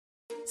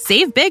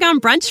Save big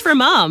on brunch for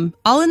mom,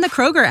 all in the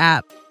Kroger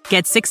app.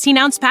 Get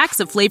 16-ounce packs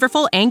of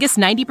flavorful Angus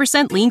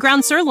 90% lean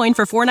ground sirloin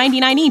for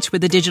 $4.99 each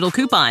with a digital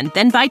coupon.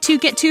 Then buy 2,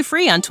 get 2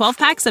 free on 12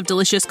 packs of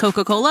delicious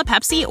Coca-Cola,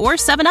 Pepsi, or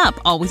 7-Up,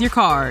 all with your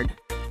card.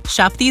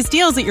 Shop these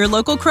deals at your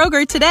local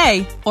Kroger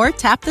today, or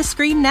tap the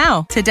screen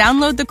now to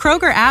download the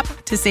Kroger app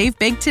to save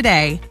big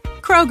today.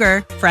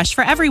 Kroger, fresh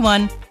for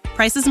everyone.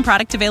 Prices and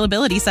product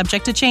availability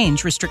subject to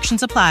change.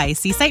 Restrictions apply.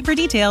 See site for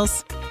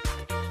details.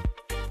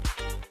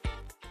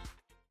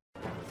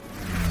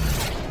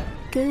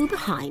 Go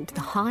behind the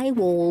high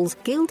walls,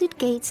 gilded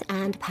gates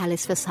and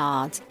palace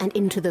facades and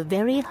into the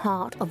very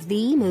heart of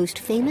the most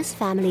famous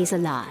families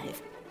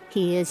alive.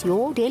 Here's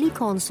your daily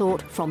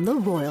consort from the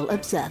Royal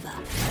Observer.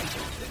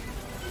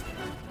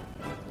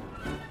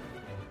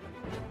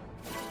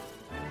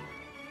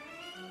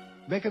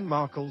 Meghan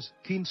Markle's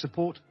keen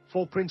support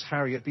for Prince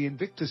Harry at the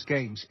Invictus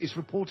Games is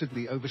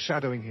reportedly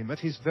overshadowing him at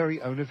his very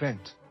own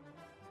event.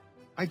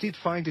 I did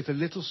find it a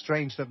little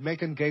strange that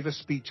Meghan gave a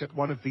speech at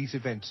one of these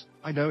events.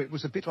 I know it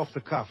was a bit off the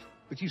cuff,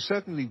 but you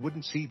certainly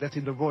wouldn't see that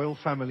in the royal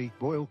family,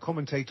 royal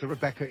commentator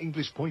Rebecca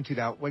English pointed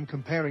out when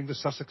comparing the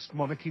Sussex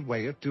monarchy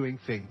way of doing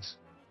things.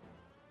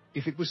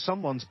 If it was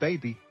someone's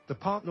baby, the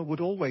partner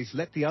would always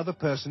let the other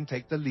person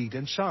take the lead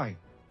and shine.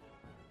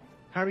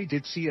 Harry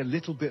did see a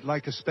little bit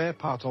like a spare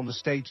part on the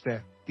stage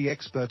there, the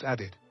expert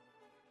added.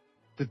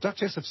 The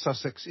Duchess of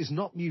Sussex is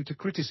not new to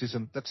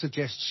criticism that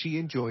suggests she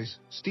enjoys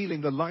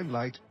stealing the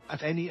limelight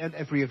at any and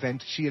every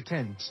event she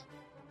attends.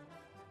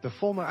 The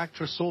former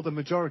actress saw the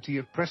majority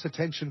of press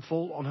attention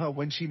fall on her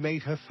when she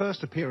made her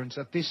first appearance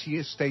at this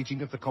year's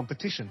staging of the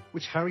competition,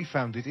 which Harry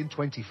founded in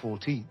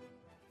 2014.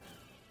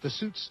 The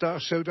Suits star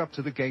showed up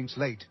to the games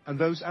late, and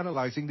those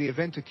analyzing the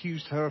event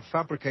accused her of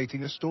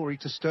fabricating a story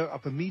to stir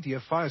up a media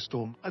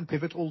firestorm and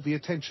pivot all the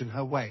attention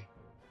her way.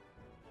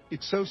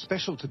 "It's so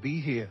special to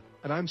be here,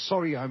 and I'm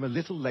sorry I'm a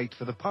little late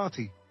for the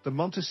party," the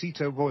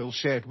Montecito Royal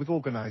shared with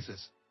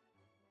organizers.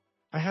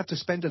 "I had to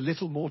spend a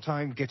little more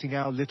time getting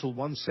our little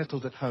ones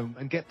settled at home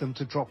and get them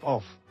to drop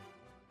off."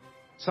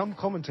 Some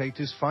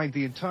commentators find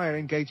the entire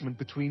engagement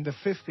between the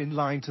fifth in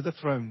line to the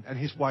throne and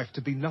his wife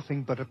to be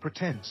nothing but a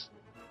pretense.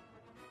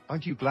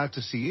 Aren't you glad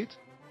to see it?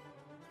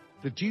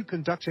 The Duke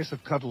and Duchess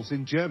of Cuddles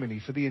in Germany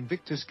for the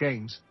Invictus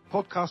Games,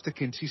 podcaster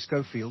Kinsey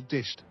Schofield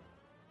dished.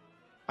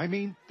 "I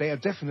mean, they are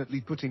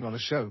definitely putting on a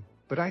show,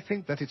 but I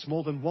think that it's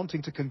more than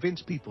wanting to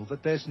convince people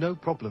that there's no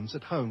problems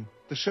at home,"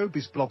 the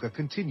showbiz blogger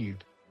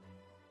continued.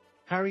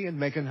 Harry and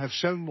Meghan have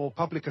shown more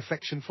public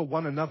affection for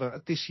one another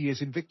at this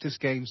year's Invictus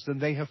Games than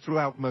they have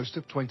throughout most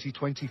of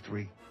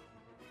 2023.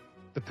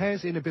 The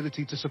pair's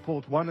inability to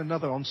support one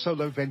another on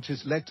solo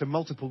ventures led to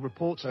multiple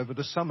reports over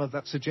the summer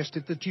that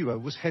suggested the duo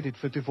was headed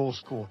for divorce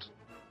court.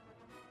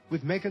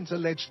 With Meghan's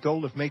alleged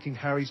goal of making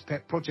Harry's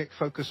pet project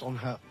focus on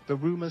her, the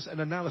rumors and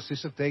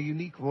analysis of their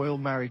unique royal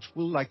marriage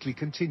will likely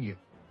continue.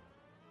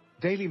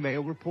 Daily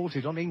Mail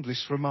reported on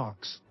English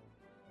remarks.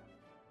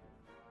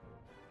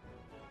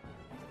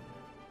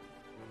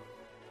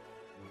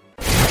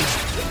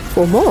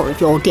 For more of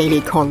your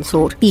daily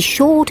consort, be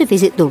sure to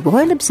visit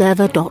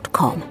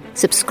theroyalobserver.com.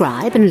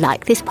 Subscribe and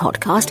like this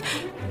podcast.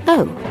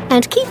 Oh,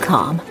 and keep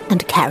calm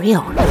and carry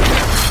on.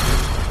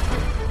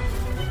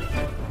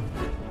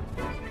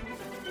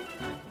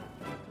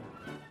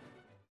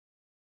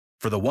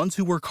 For the ones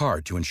who work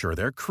hard to ensure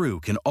their crew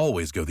can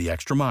always go the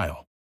extra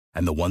mile,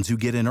 and the ones who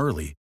get in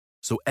early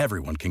so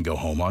everyone can go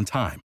home on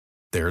time,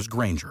 there's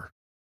Grainger,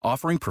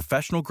 offering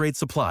professional-grade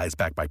supplies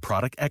backed by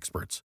product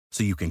experts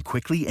so you can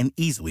quickly and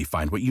easily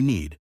find what you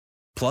need.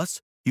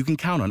 Plus, you can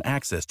count on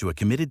access to a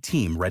committed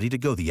team ready to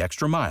go the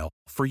extra mile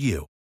for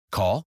you.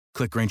 Call,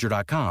 click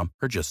Grainger.com,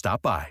 or just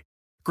stop by.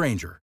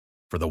 Grainger,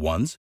 for the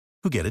ones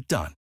who get it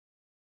done.